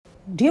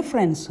Dear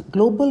friends,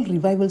 global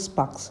revival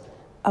sparks.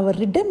 Our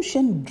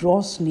redemption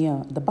draws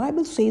near. The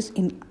Bible says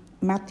in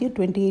Matthew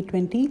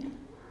 28:20,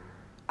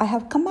 I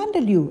have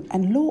commanded you,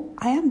 and lo,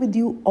 I am with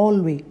you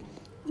always,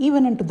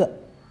 even unto the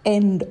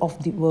end of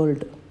the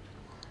world.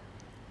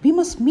 We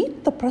must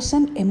meet the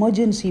present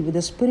emergency with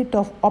a spirit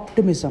of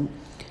optimism.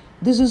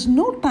 This is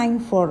no time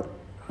for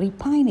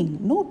repining,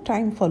 no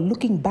time for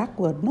looking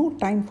backward, no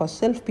time for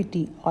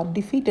self-pity or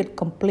defeated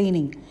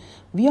complaining.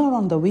 We are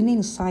on the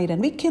winning side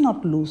and we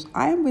cannot lose.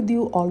 I am with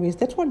you always.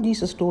 That's what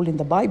Jesus told in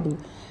the Bible.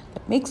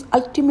 That makes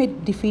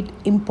ultimate defeat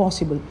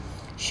impossible.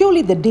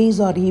 Surely the days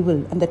are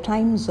evil and the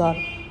times are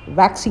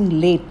waxing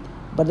late,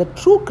 but the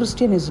true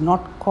Christian is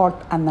not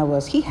caught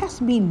unawares. He has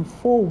been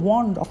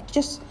forewarned of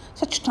just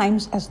such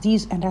times as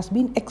these and has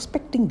been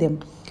expecting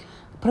them.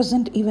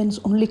 Present events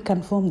only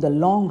confirm the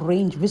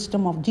long-range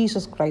wisdom of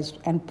Jesus Christ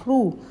and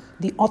prove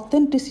the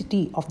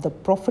authenticity of the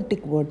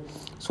prophetic word.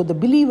 So the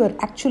believer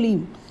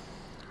actually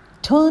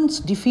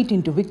turns defeat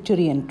into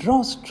victory and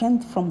draws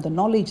strength from the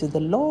knowledge that the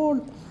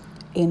Lord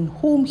in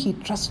whom he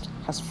trusts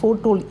has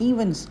foretold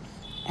events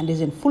and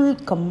is in full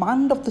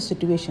command of the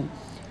situation.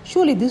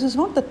 Surely this is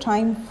not the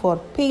time for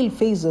pale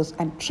faces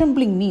and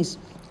trembling knees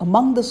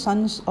among the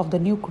sons of the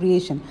new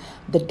creation.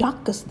 The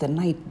darkest the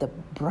night, the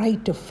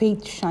brighter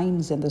faith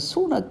shines, and the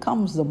sooner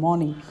comes the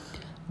morning.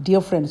 Dear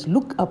friends,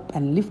 look up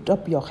and lift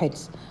up your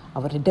heads.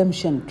 Our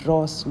redemption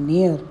draws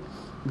near.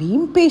 We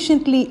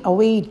impatiently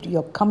await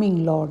your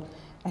coming, Lord,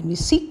 and we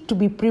seek to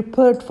be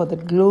prepared for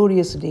that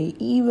glorious day.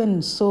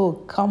 Even so,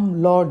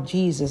 come, Lord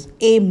Jesus.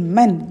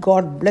 Amen.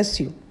 God bless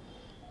you.